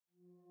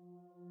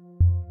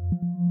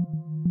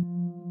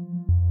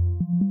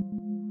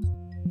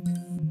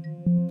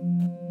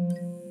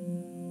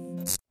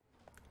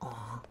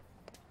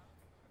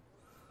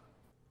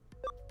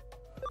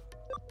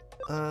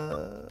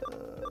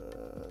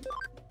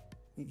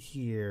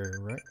here,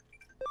 right?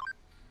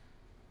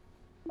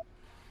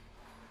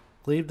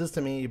 Leave this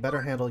to me. You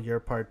better handle your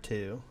part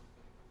too.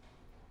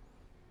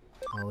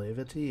 I'll leave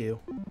it to you.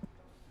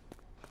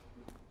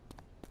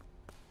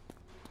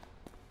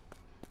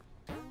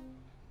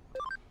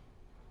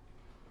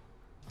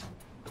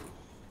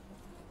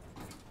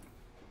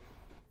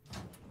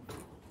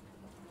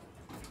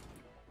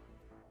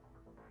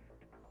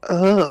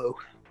 Oh.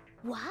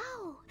 Wow.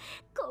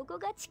 ここ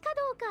が地下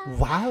道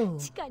か。Wow.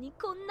 地下に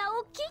こんな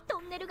大きいト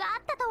ンネルがあ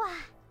ったとは。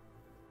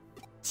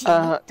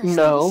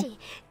No.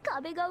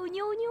 壁がう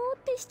にょうにょっ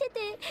てして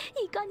て、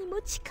いかにも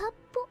地下っ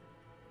ぽ。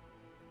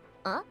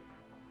あ？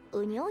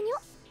うにょうにょ？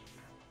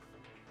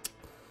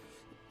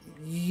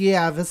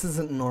 Yeah, this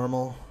isn't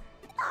normal.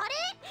 あれ？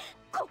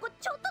ここ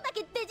ちょっとだ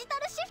けデジタ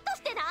ルシフト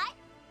してな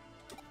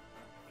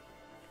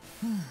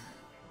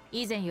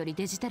い？以前より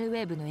デジタルウ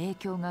ェーブの影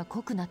響が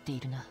濃くなってい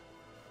るな。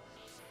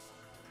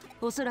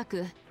おそら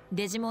く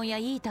デジモンや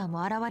イーター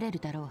も現れる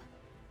だろう。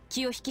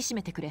気を引き締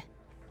めてくれ。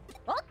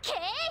オッケー。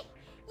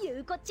ユ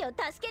ウコっちを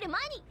助ける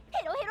前に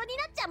ヘロヘロに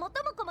なっちゃ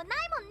元も子もな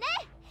いもんね。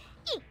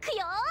いく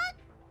よ。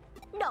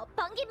六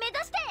本木目指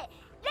して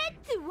レ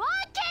ッツウォー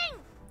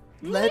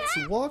キング。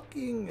 Let's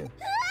walking.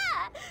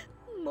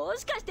 も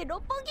しかして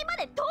六本木ま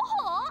で徒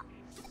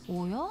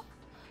歩？おや？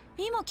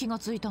今気が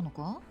ついたの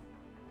か？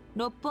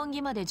六本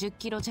木まで10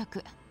キロ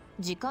弱。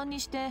時間に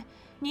して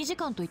2時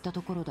間といった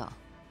ところだ。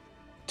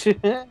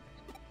10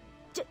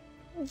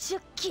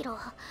キロ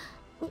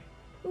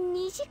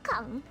2時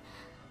間？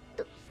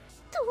ど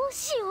う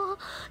しよう。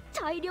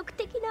体力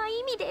的な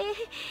意味で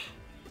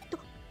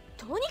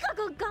とにか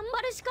く頑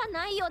張るしか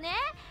ないよね。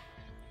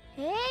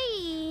え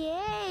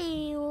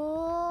い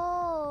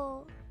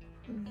おー。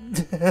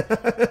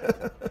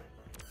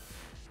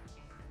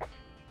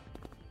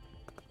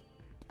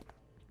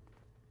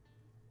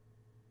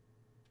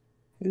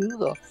Who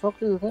the fuck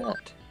is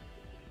that?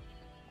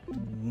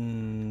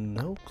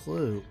 No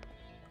clue.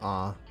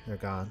 Aw, they're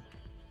gone.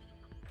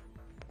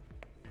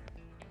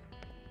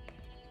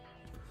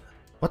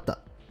 What the?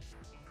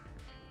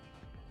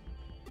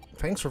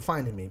 Thanks for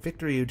finding me,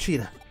 Victory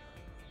Uchida.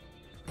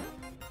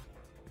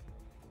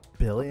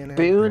 Billionaire?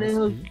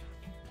 Billionaire?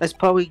 That's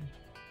probably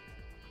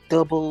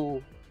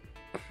double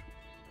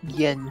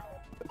yen.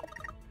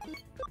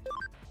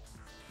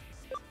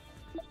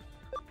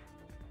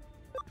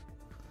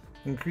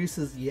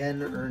 Increases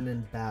yen earned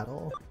in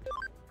battle.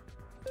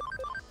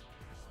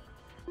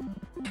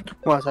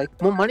 Well, I was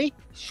like, more money?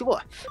 Sure.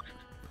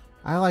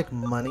 I like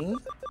money.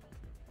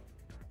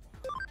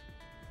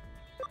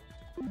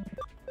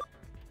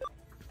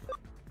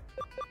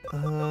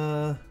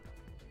 Damn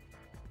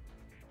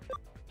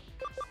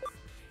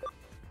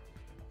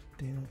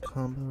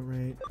combo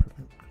rate,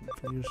 prevent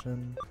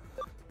confusion.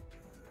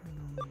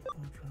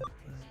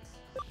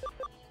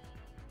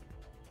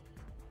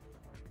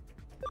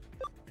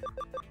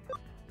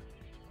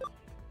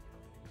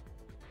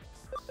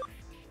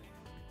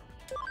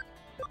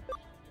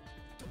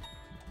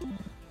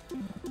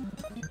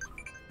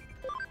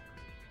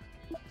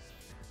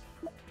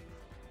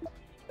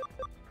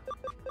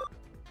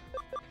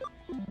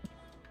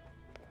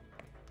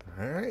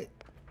 All right.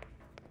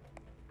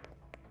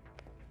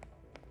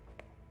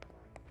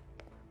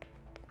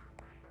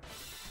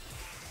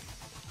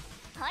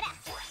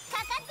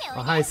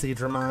 Oh, hi,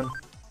 Seadramon.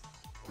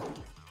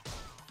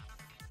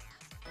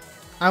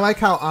 I like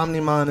how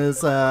Omnimon is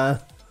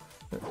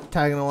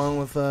tagging along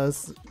with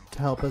us to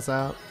help us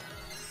out.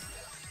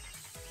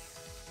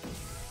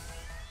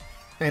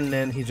 And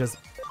then he just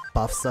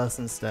buffs us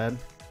instead.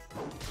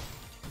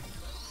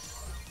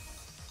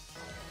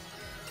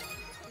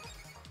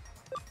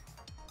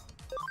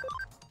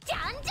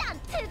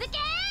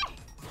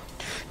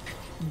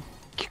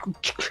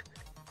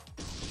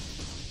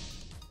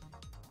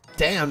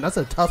 Damn, that's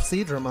a tough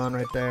Seadramon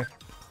right there.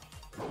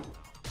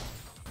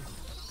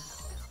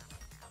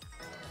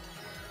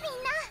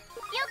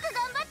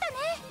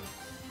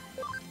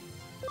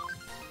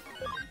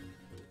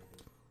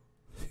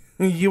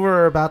 You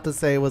were about to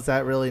say, was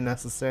that really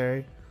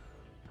necessary?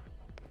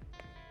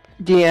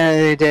 Yeah,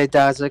 they did.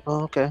 I was like,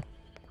 oh, okay.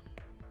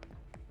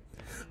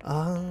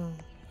 Oh.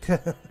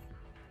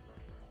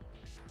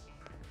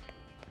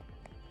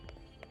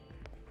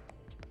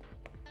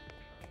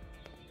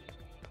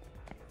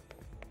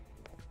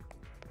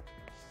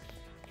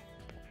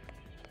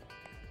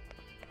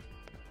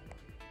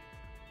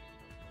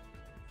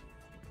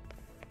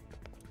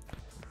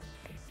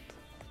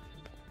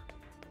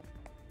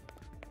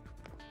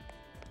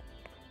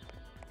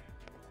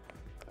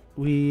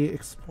 We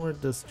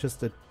explored this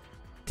just a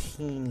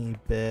teeny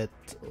bit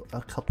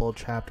a couple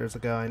chapters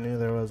ago. I knew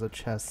there was a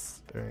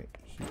chest right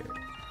here.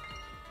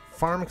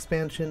 Farm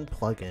expansion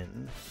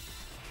plugin.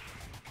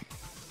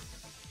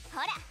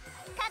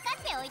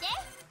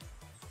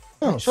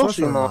 Oh,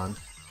 Shoshiramon.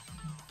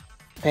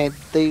 And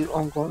the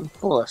ongoing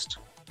forest.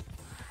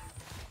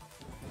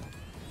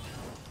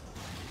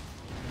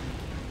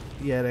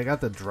 Yeah, they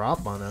got the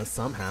drop on us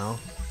somehow.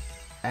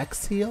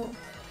 X heal?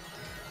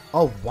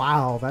 Oh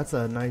wow, that's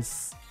a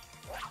nice.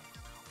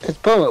 It's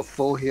probably a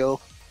full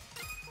heal.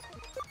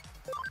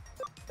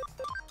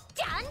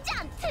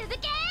 続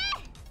け。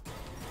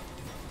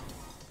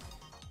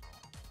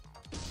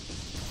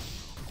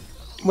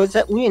 Was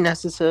that really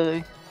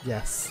necessary?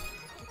 Yes.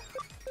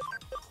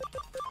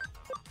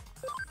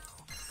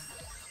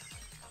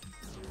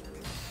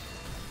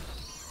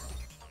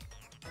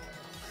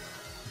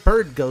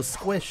 Bird goes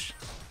squish.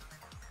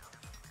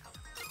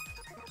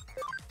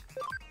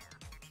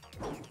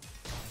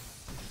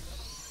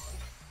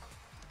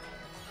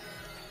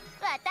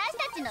 私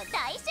たちの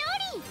大勝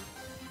利。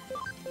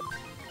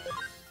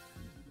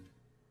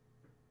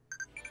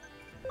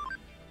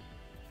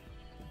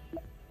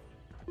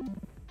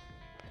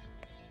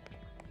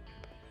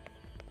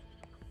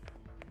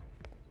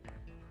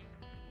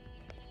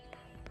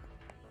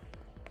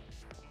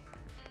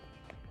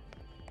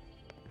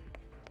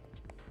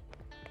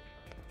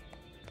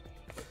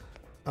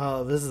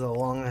 Oh, this is a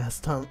long ass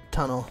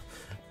tunnel.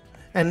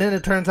 And then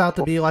it turns out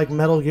to be like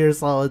Metal Gear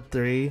Solid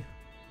 3.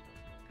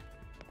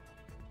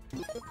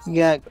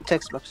 Yeah,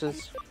 text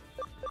boxes.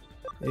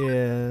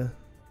 Yeah.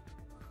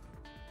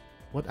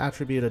 What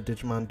attribute of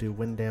Digimon do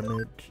wind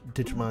damage?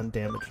 Digimon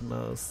damage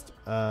most?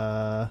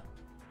 No.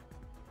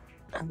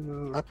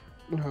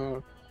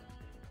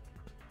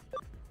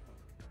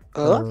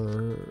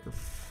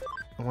 Earth.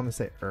 I want to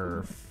say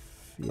Earth.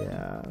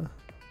 Yeah.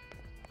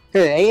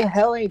 Hey,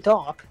 hell ain't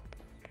dog.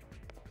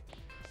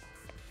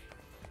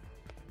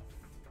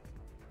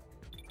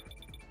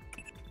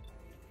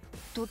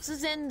 突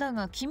然だ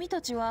が君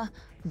たちは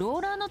ロ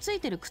ーラーのつい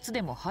てる靴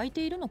でも履い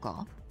ているの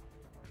か？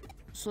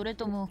それ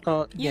とも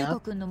優子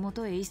くんの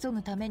元へ急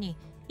ぐために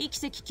息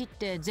せき切っ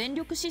て全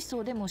力疾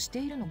走でもして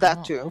いるのか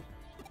な？ That too.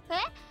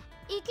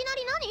 いきな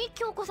り何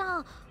京子さ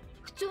ん、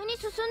普通に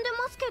進んで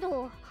ますけ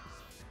ど、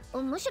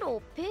むし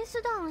ろペー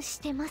スダウンし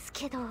てます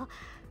けど。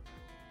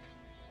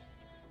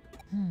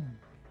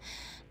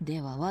で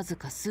はわず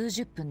か数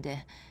十分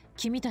で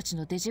君たち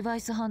のデジバ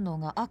イス反応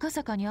が赤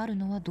坂にある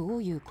のはど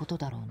ういうこと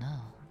だろう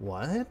な。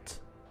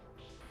 What?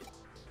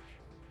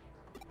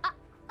 赤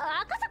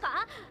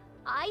坂？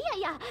いや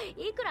いや、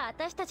いくら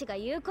私たちが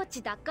ユーコッ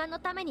チ奪還の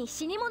ために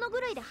死に物狂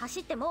いで走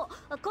っても、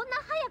こんな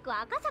早く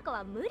赤坂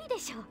は無理で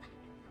しょ。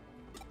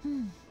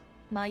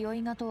迷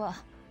いがとは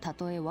た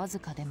とえわず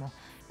かでも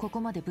こ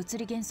こまで物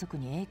理原則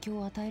に影響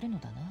を与えるの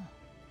だな。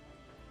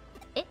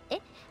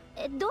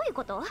どういう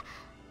こと？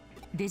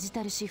デジ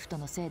タルシフト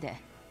のせいで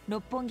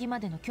六本木ま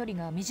での距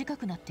離が短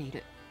くなってい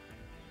る。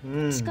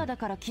地下だ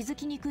から気づ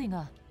きにくい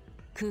が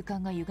空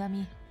間が歪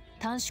み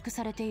短縮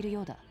されている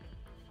ようだ。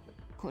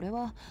これ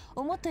は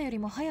思ったより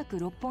も早く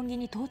六本木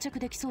に到着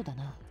できそうだ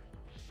な。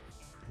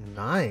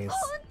ナイス。本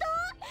当？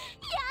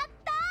やっ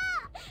た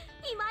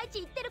ー！いまい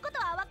ち言ってること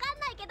はわかん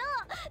ないけど、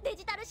デ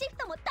ジタルシフ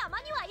トもたま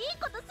にはいい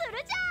ことする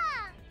じゃ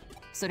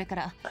ん。それか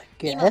ら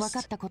今分か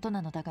ったこと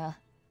なのだが、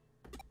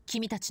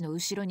君たちの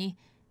後ろに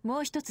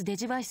もう一つデ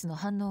ジバイスの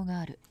反応が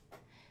ある。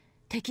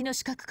敵の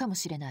死角かも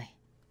しれない。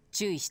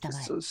注意したま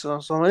え。So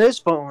someone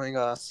is following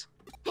us.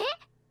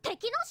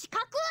 敵の死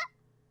角？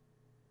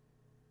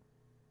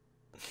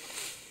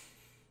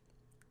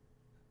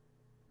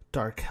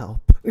 Dark help.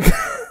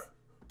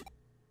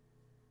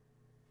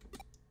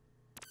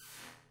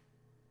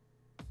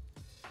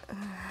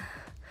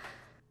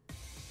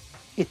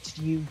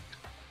 It's you.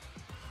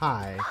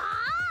 Hi. あん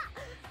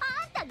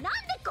たなんで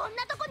こん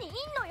なとこにいん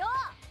のよ。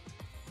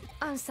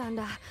アンさん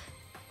ら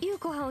ユウ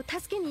コはんを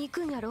助けに行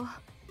くんやろ。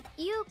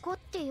ユウコっ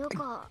ていう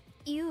か、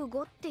ユウ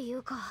ゴってい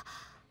うか。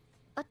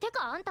て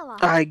かあんたは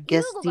I guess ユ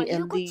ウゴ the がユ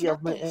ウコッ MD チだっ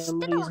of my て知って MD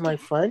た is わ my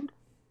け？ friend.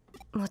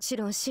 もち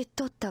ろん知っ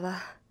とったわ。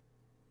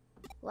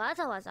わ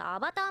ざわざア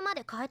バターま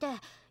で変えて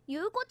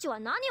ユウコッチは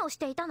何をし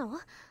ていたの？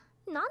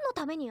何の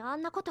ためにあ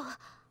んなこと？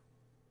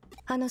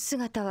あの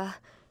姿は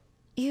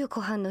ユウ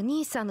コはんの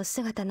兄さんの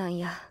姿なん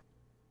や。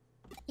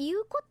ユ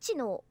ウコッチ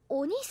の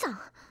お兄さん？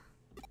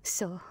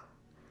そう。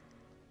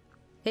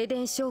エデ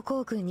ン症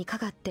候群にか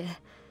かって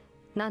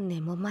何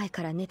年も前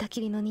から寝た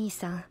きりの兄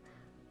さん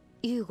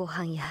ユウゴ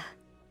はんや。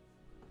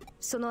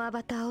そのア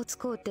バターを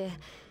使うて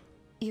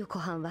ユウコ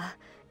はんは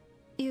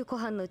ユウコ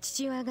はんの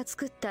父親が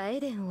作ったエ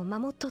デンを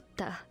守っとっ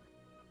た。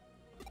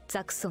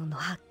ザクソンの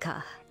ハッ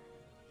カ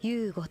ー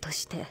ユウゴと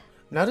して。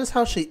 Notice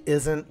how she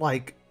isn't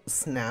like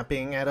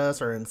snapping at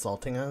us or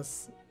insulting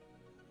us?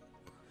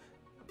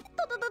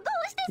 ど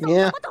うしてそん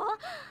なこと？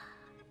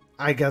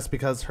 I guess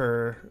because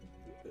her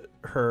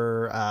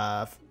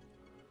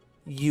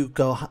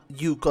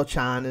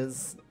Yuuko-chan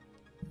is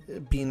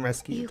being ユ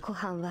ウ rescued. コ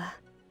はんは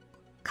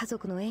家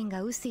族の縁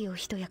が薄いお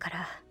人やか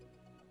ら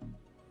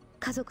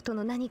家族と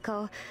の何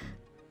かを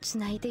つ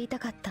ないでいた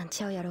かったん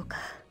ちゃうやろうか。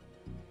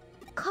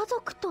家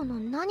族との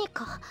何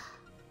か？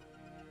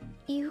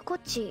ユウコッ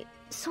チ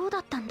そうだ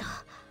ったんだ。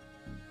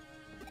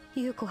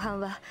ユウコはん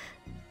は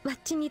わっ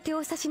ちに手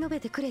を差し伸べ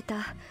てくれた。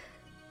わ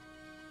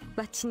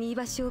っちに居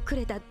場所をく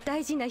れた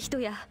大事な人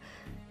や。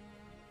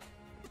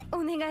お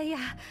願いや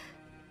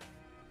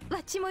わ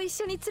っちも一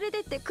緒に連れ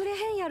てってくれ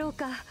へんやろう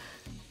か。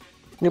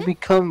 You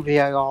become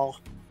VIR.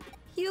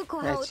 ユウコ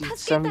はんを That's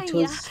助けたい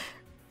んや。 some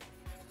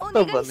お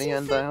願いし Nobody ま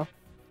and す。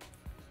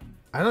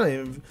 I don't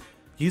even.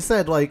 You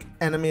said, like,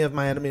 enemy of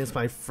my enemy is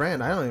my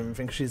friend. I don't even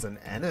think she's an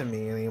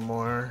enemy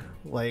anymore.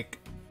 Like...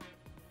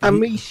 I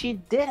mean, she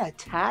did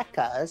attack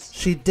us.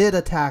 She did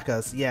attack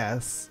us,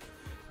 yes.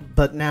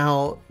 But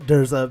now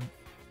there's a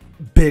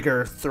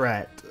bigger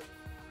threat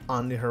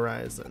on the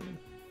horizon.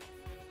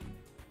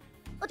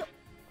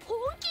 本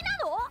気な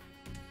の？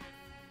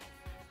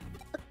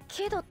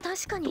けど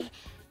確かに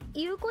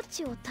ユウコっ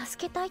ちを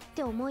助けたいっ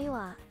て思い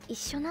は一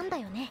緒なんだ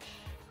よね。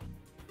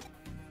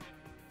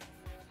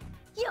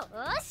よ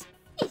ーし、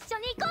一緒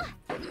に行こ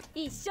う。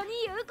一緒に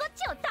ユウコっ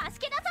ちを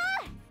助け出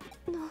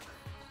そう。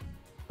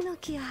ノ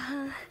キア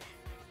はん、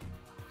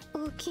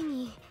おおき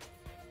に。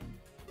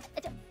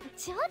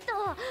ちょっ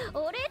と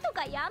お礼と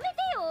かやめて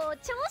よ。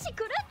調子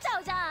狂っちゃ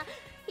うじゃん。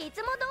い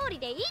つも通り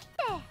でいいっ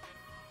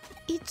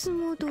て。いつ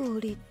も通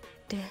りっ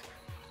て。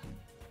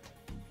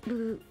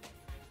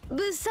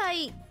ブサ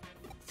イ。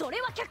そ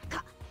れは却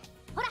下。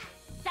ほら、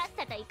さっ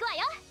さと行くわ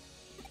よ。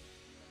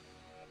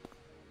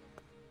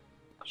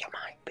You're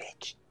mine,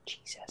 bitch.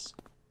 Jesus.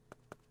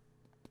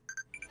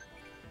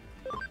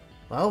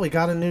 Well, we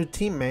got a new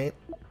teammate.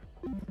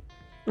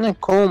 And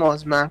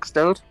Koma's maxed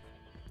out.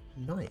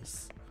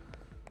 Nice.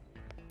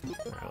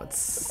 Alright,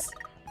 let's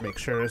make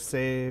sure to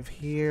save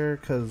here,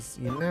 because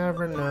you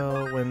never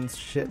know when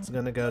shit's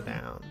gonna go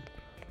down.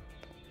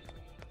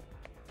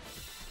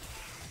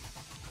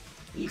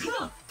 行く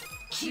ぞ、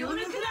気を抜く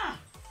な。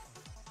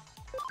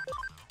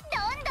ど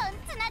んど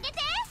んつなげて。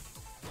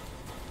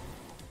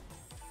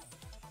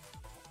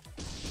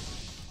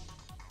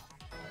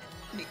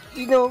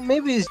You know,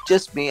 maybe it's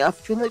just me. I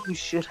feel like we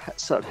should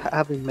start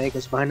having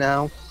megas by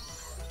now.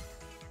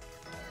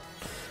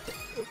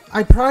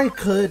 I probably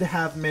could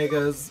have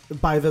megas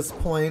by this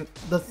point.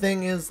 The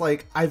thing is,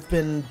 like, I've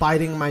been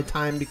biding my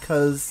time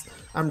because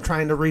I'm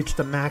trying to reach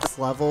the max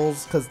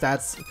levels, because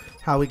that's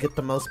how we get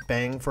the most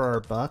bang for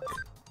our buck.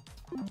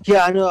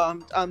 Yeah, I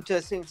know. I'm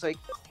just saying, it's like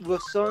we're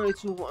starting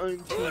to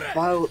want to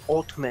buy out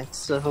ultimates,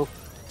 so.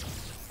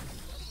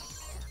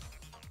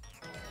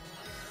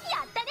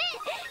 やったね、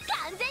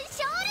完全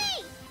勝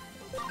利。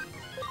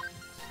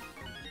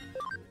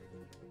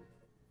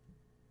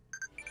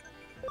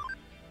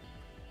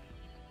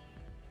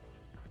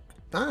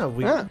Ah,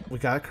 we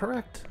got it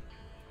correct.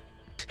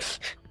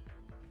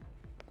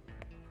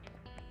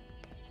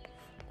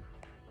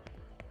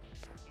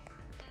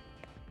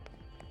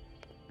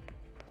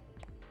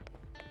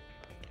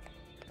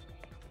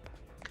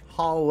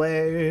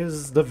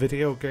 Hallways, the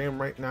video game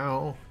right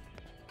now.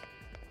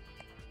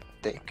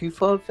 Thank you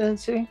for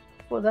fancy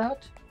for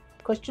that?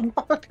 Question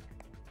mark.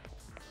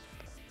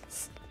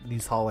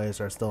 These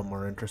hallways are still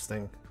more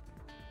interesting.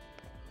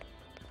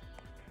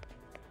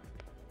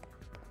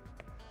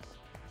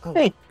 Oh.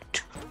 Hey,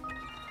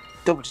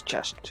 double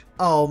chest.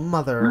 Oh,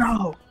 mother.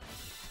 No.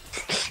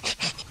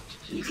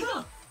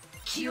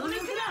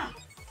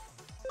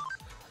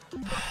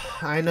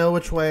 I know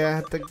which way I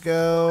have to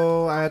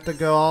go. I have to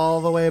go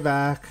all the way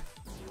back.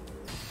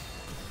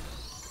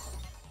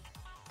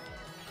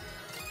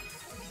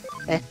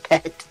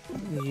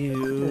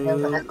 You.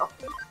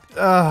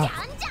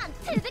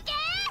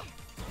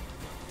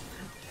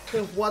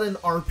 What an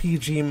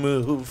RPG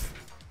move.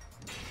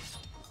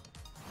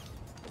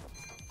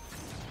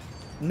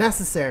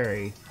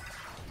 Necessary.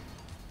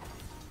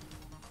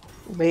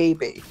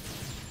 Maybe.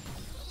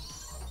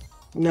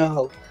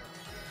 No.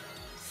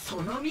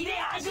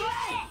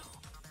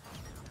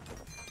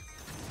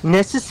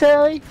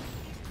 Necessary?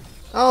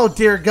 Oh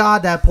dear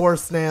God, that poor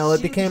snail.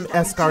 It became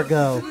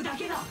escargot.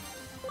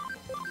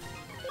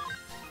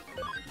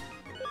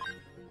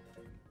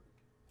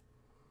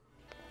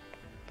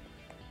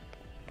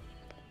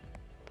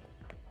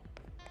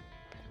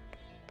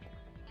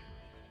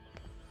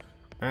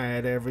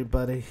 Alright,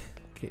 everybody.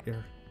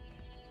 Get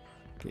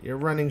your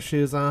running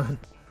shoes on.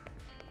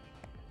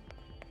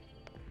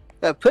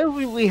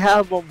 Apparently we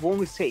have a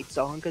woman state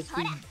song because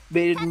we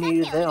made it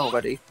near there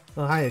already.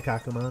 Oh, hiya,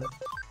 Kakumon.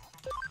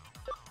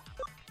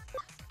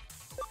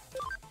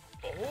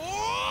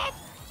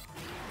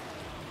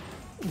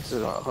 This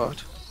is not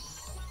hard.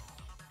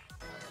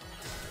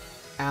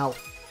 Ow.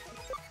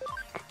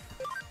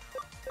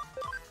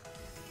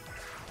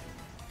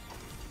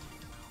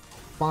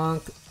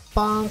 Bonk,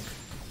 bonk.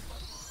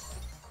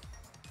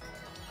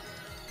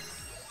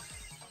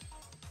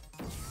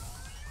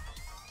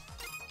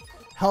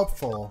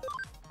 Helpful.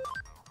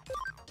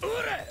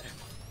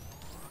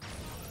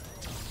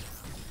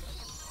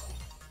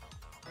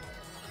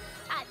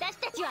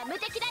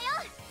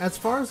 As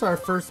far as our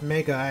first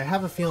Mega, I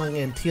have a feeling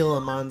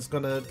Antilamon's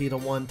gonna be the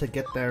one to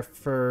get there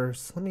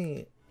first. Let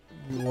me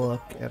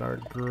look at our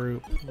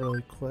group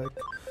really quick.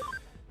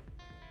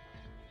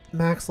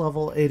 Max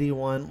level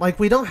 81. Like,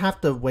 we don't have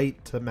to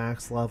wait to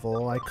max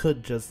level. I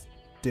could just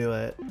do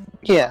it.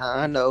 Yeah,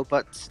 I know,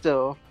 but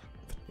still.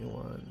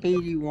 51.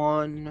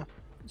 81.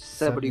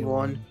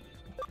 71.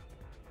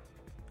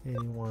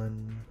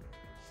 81.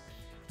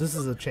 This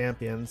is a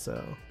champion,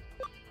 so.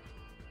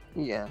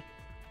 Yeah.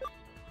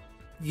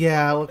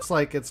 Yeah, it looks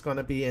like it's going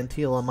to be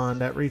Antilamon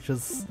that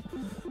reaches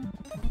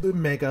the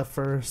Mega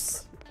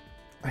first.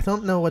 I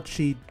don't know what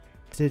she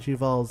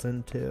digivolves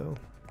into?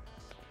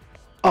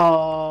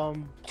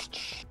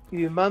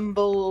 You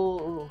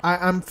remember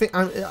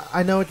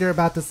I know what you're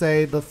about to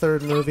say. The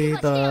third movie,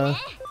 the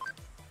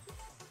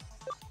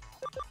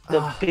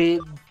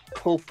big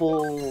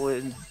purple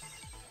and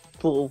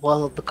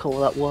what the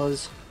color that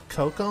was?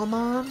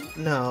 Kokomon?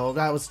 No,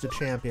 that was the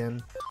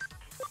champion.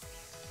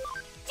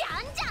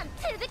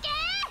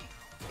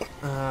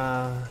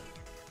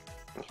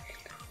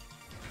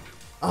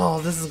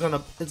 Oh, this is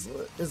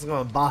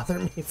gonna bother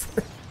me if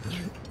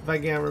I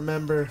can't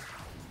remember.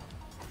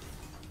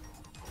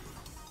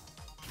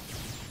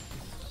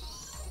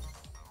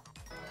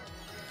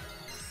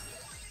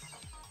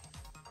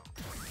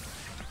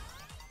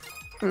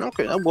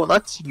 Okay, well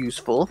that's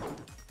useful.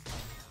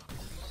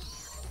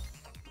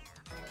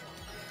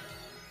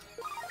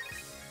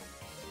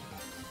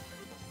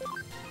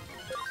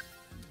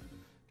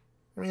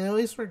 I mean, at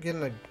least we're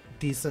getting a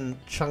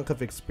decent chunk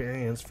of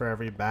experience for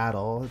every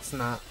battle. It's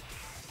not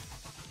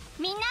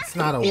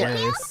a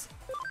waste.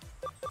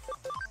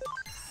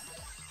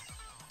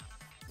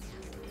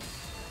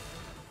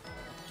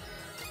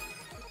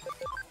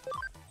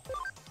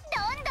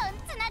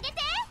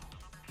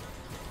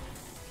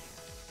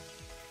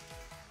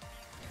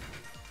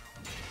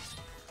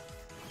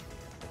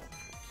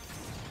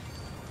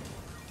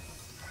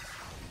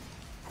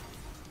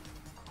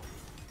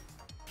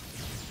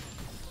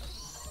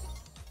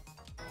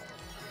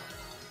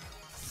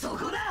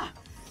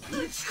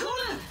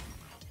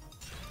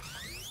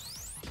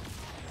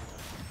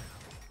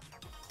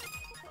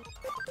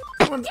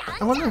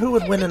 I wonder who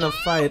would win in a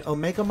fight,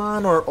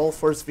 Omegamon or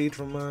Ulforce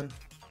Vidramon?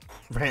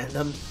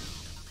 Random.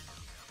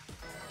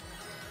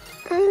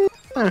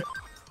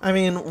 I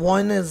mean,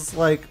 one is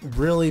like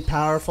really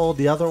powerful,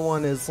 the other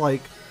one is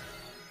like...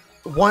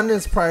 One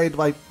is probably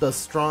like the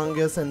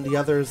strongest and the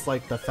other is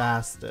like the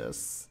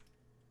fastest.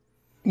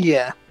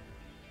 Yeah.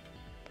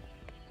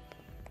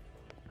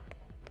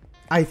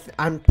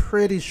 I'm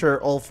pretty sure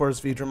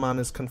Ulforce Vidramon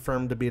is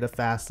confirmed to be the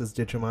fastest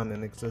Digimon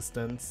in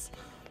existence.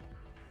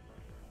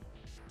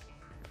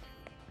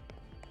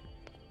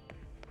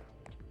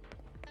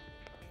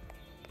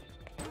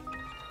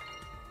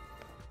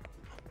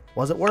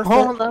 Was it worth it?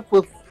 Hold up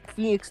with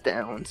Phoenix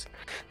Downs.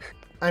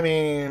 I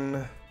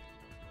mean...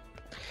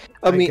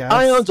 I mean, guess.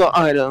 items are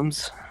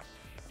items.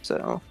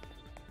 So...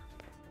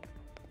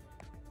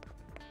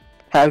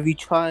 Have you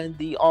tried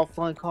the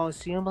offline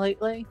Coliseum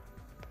lately?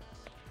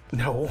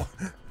 No.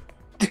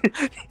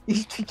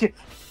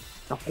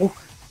 No.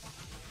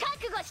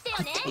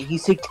 You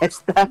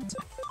suggest that?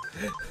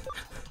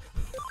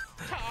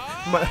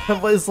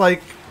 It was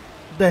like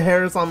the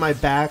hairs on my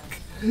back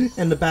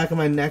and the back of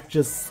my neck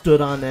just stood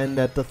on end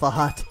at the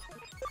thought.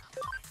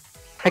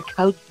 Like,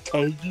 how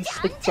dare you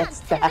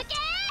suggest that?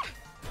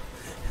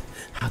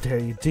 How dare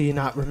you? Do you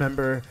not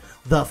remember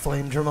the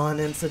Flame Dramon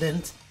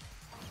incident?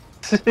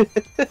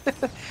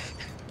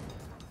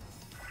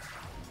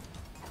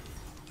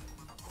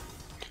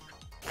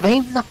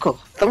 Flame Knuckle!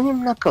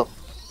 Flame Knuckle!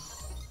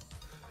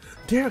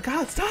 Dear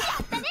God,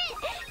 stop!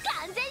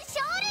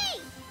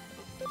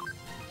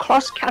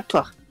 Cross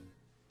counter!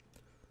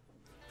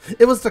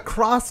 It was the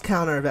cross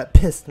counter that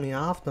pissed me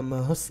off the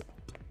most.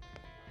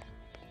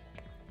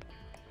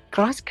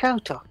 Cross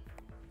counter!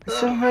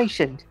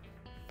 Acceleration!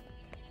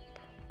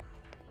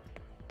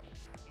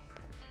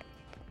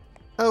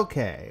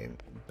 Okay,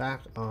 back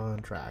on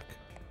track.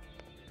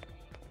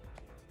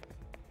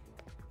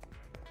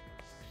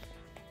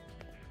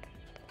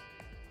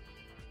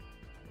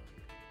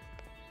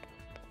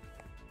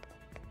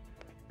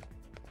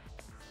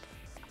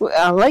 Well,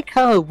 I like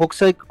how it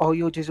looks like all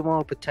your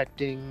Digimon are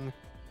protecting...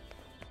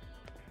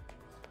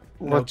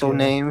 What's her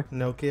name?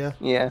 Nokia?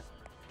 Yeah.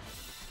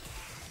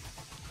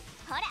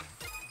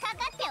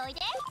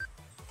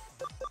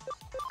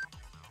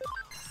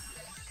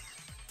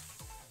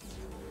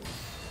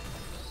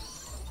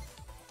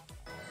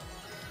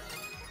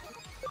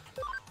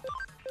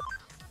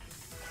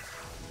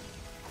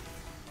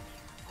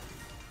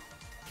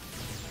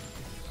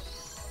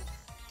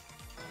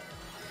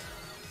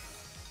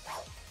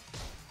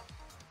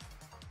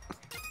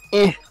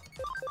 Eh.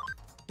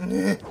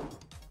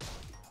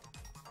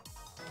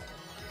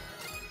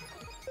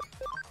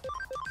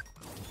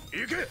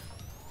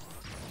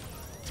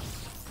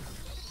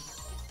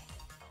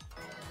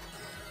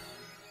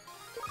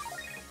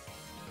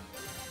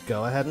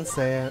 Go ahead and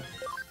say it.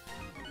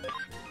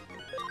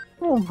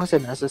 Oh,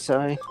 wasn't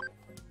necessary.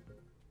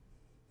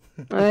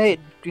 I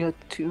got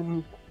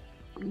two...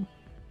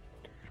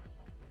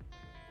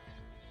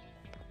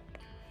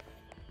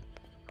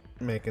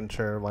 Making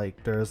sure,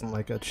 like, there isn't,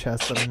 like, a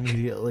chest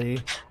immediately.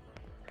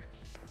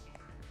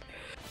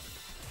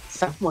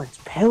 Someone's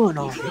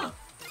paranoid.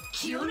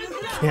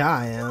 Yeah,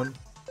 I am.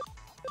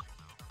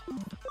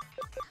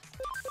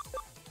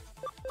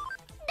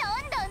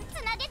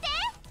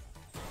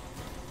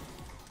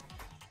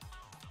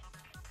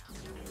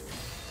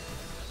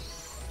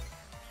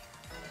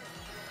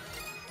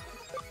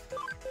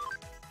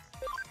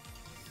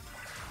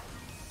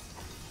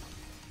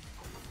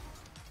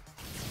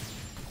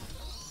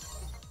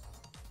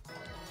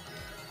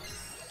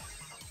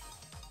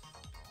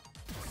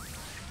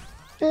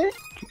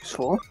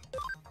 Useful.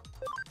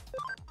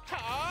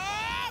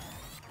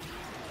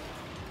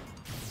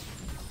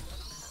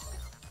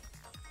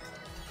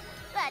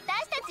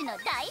 私たちの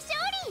大勝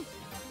利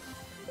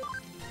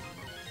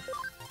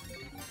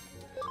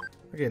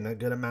We're getting a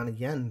good amount of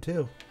yen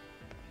too.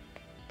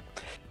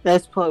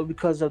 That's probably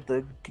because of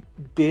the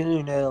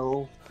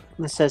billionaire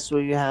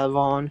accessory you have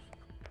on.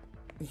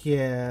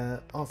 Yeah.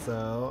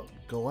 Also,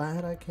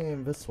 glad I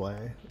came this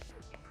way.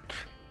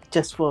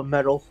 Just for a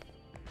medal.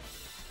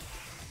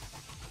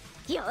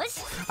 よ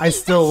し I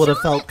still would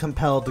have felt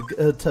compelled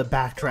to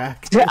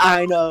backtrack.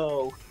 I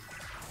know.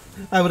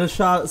 I would have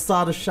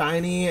saw the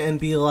shiny and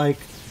be like,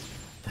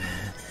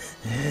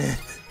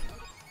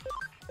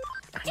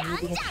 じゃん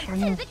じゃ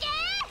ん続け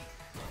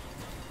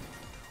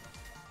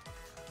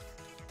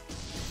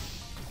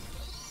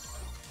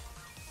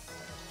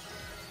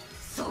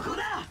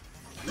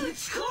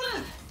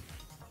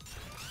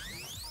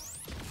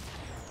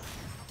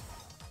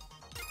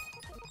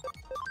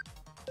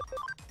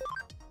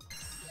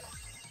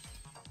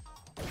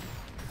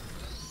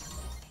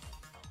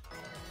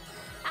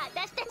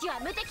私たちは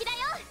無敵だよ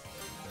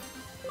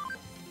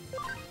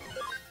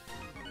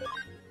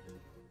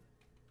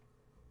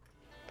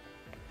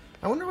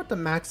I wonder what the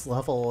max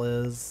level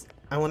is.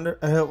 I wonder,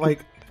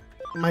 like,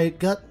 my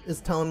gut is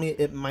telling me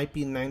it might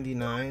be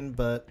 99,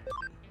 but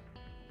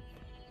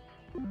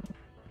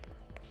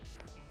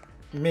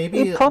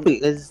maybe It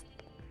probably is.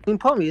 It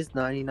probably is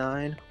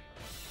 99.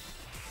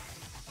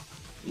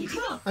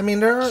 I mean,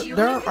 there are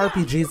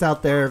RPGs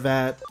out there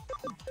that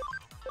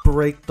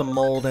break the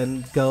mold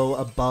and go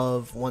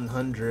above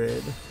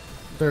 100.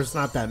 There's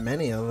not that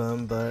many of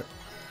them, but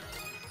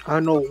I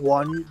know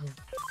one.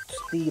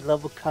 The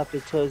level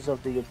capitals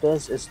of the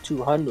abyss is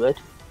 200. みんな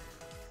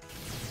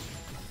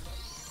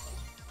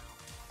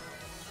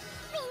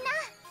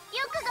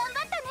よく頑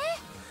張ったね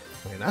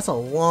I mean, that's a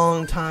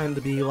long time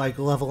to be like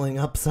leveling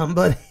up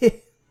somebody.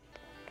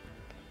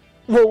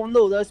 Well,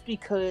 no, that's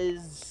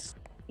because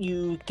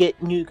you get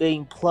New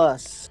Game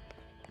Plus.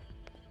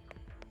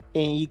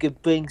 And you can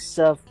bring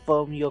stuff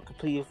from your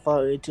completed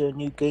file into a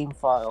new game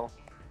file.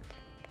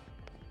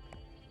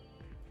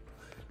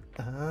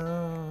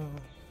 Oh.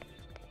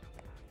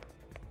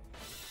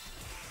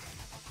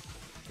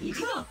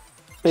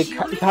 Like,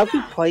 have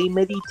you played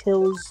many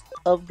Tales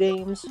of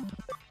games?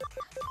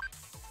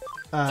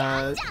 じ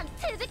ゃん続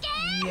け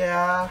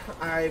Yeah,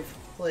 I've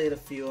played a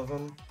few of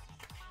them.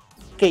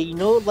 Okay, you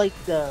know, like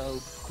the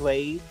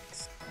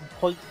grades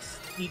points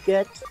you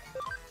get?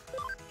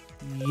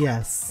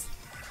 Yes.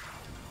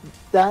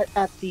 That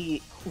at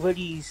the when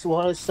you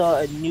want to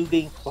start a new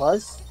game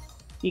plus,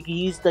 you can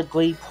use the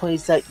grade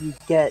points that you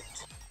get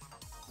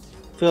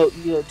throughout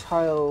your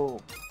entire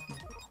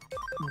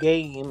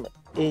game,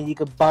 and you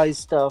can buy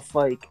stuff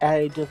like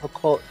add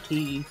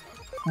difficulty,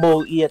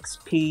 more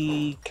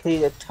EXP, carry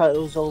the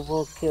titles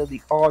over, carry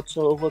the arts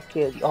over,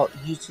 carry the art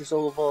uses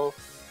over,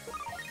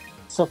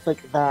 stuff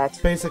like that.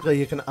 Basically,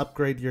 you can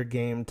upgrade your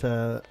game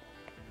to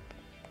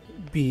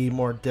be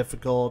more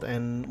difficult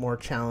and more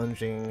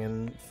challenging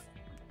and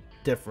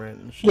different.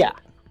 And shit. Yeah.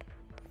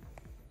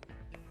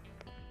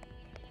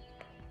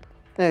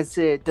 That's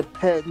it.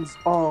 Depends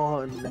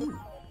on.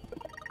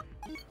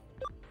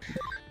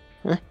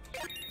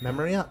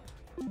 Memory up.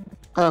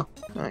 Oh,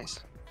 nice.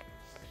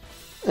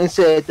 That's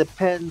it.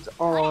 Depends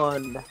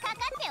on. かかっ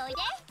ておい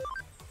で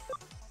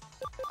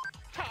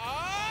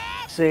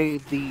Say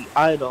the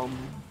item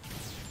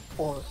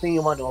or thing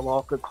you want to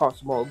unlock could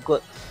cost more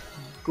good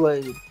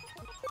grade.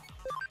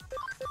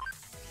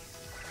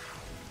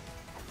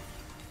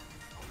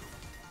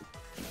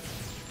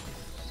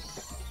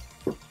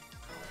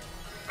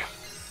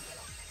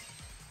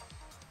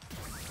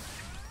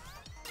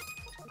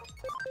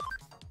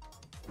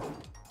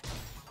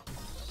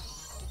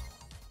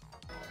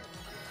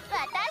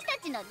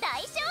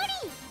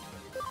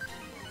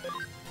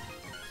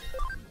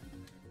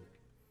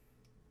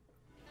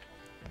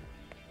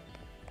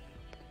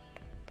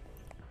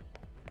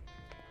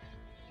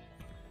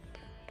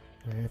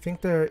 I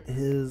think there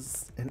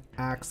is an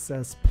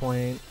access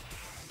point.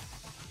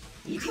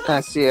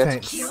 That's it.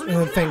 Thanks.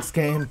 Thanks,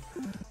 game.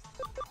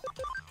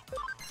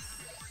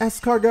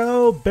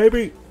 Escargot,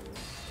 baby!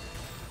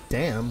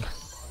 Damn.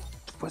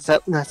 Was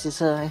that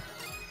necessary?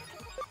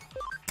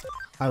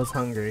 I was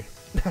hungry.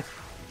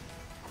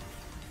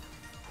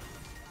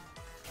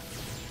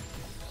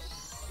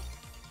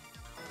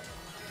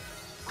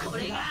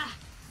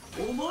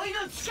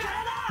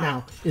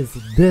 Now, is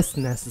this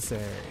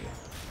necessary?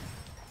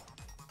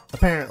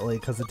 Apparently,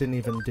 because it didn't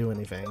even do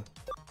anything.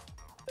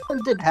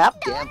 It did half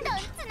どん damage. どん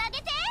つなげ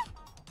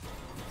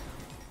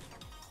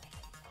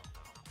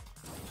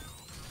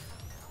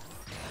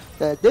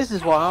て This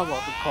is what I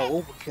want to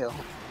call overkill.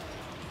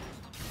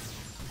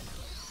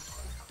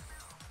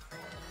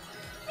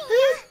 みんな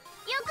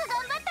よく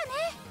頑張ったね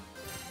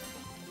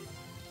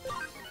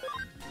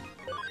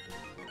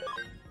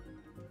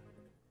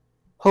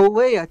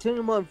Hooray! I tell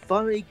you what,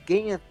 finally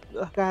game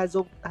has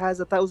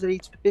 1,000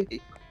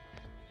 HP.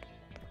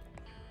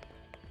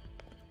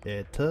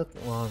 It took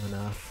long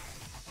enough.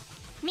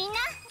 みんな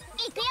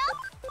行くよ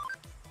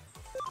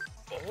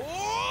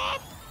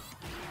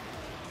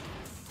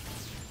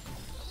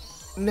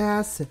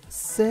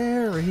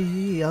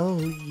necessary. Oh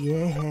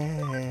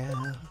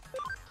yeah.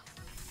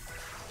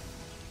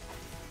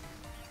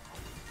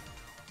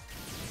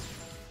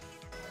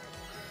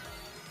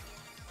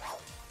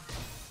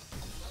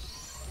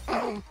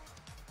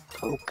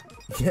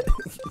 Okay.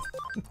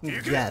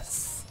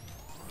 Yes.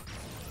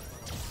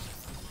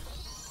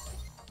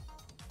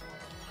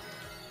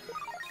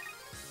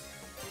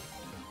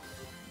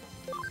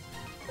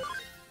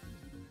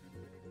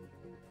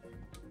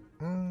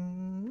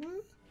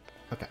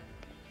 Okay.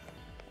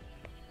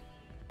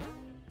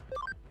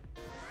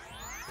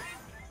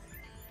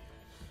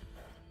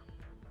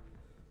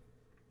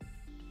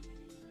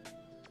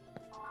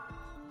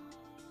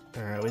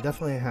 Alright, we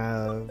definitely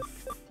have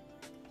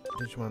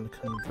Digimon to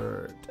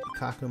convert.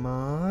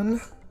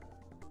 Kakumon.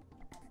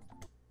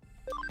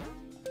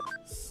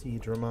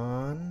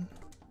 Seadramon.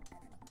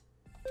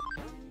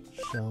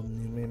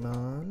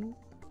 Shelnumemon.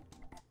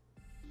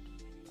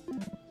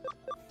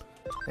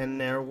 And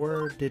there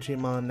were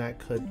Digimon that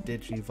could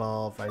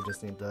Digivolve, I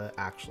just need to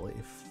actually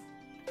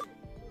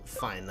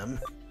find them.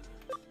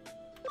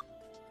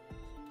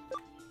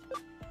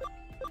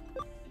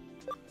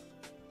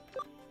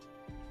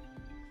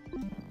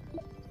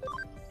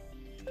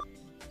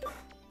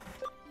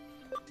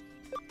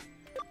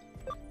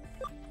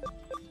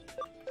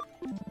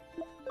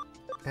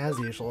 As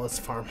usual, it's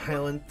Farm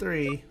Island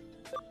 3.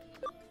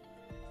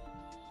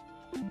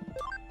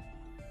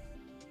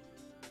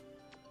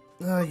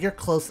 You're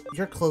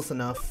close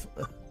enough.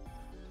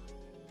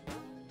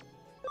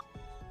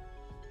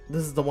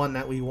 This is the one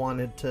that we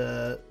wanted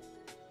to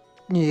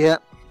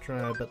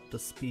try, but the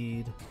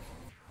speed.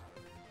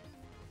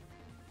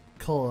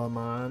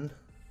 Colamon.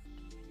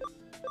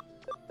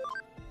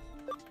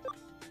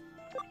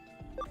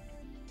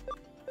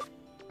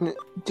 Do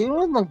you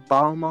have like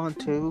Balmon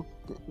too?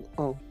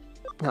 Oh,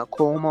 not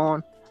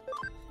Colamon.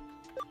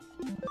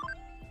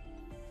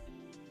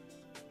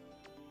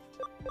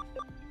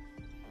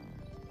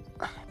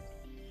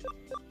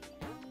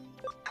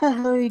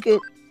 How do you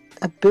get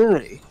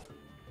ability?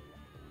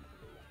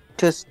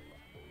 Just,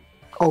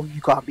 oh,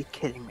 you gotta be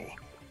kidding me.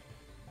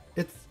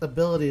 Its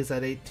ability is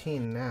at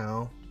 18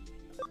 now.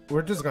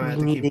 We're just gonna have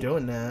to keep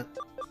doing that.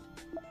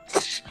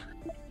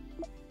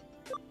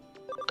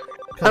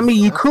 I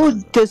mean, you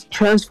could just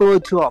transfer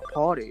it to our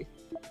party.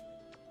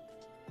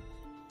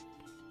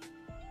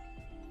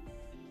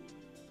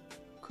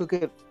 Could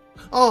get.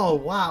 Oh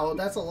wow,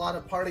 that's a lot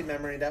of party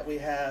memory that we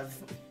have.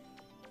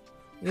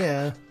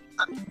 Yeah.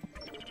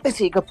 Let's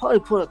see, you could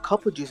probably put a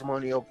couple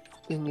Digimon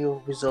in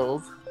your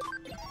reserve.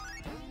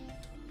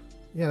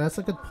 Yeah, that's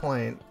a good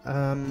point.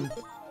 Alright.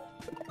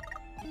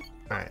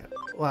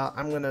 Well,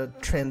 I'm gonna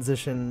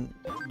transition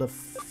the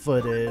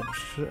footage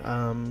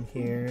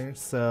here,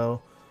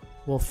 so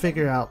we'll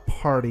figure out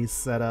party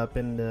setup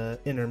in the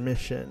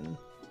intermission.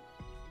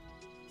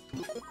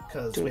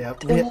 Because we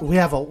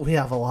have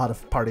a lot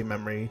of party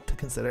memory to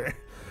consider.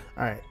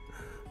 Alright.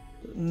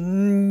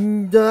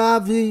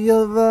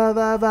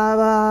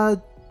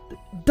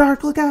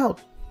 Dark, look out!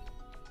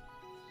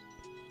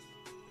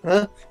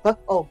 Huh?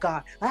 Oh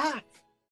god. Ah!